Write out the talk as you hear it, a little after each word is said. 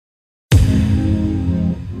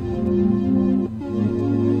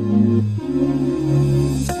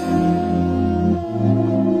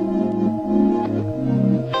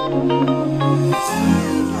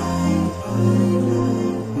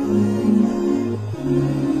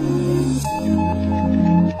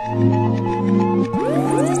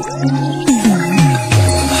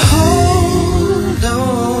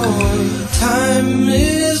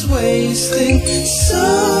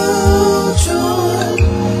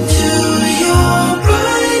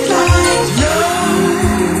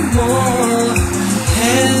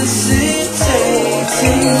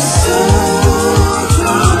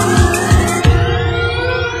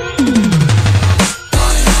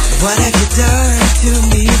to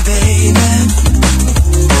me, baby.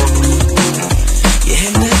 You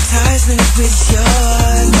hypnotize me with your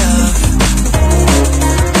love.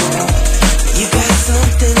 You got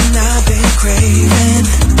something I've been craving.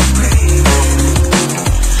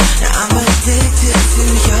 Now I'm addicted to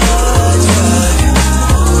your drug.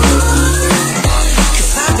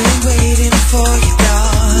 'Cause I've been waiting for you,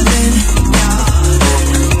 darling.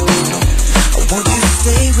 Won't you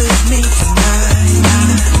stay with me tonight?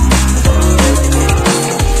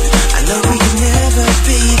 I know we can never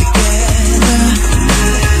be together.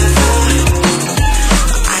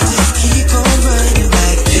 I just keep on running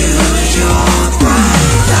back to your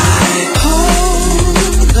bright light.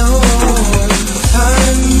 Hold on,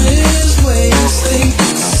 time is wasting.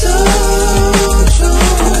 So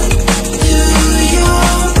drawn to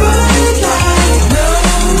your bright light. No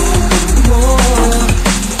more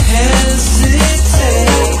hesitating.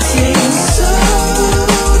 So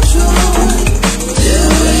drawn to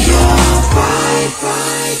your bright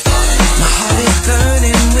light. My heart is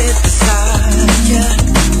burning with desire.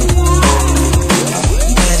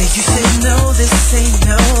 Better you say no, this ain't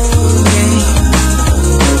no game.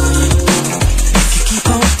 If you keep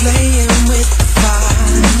on playing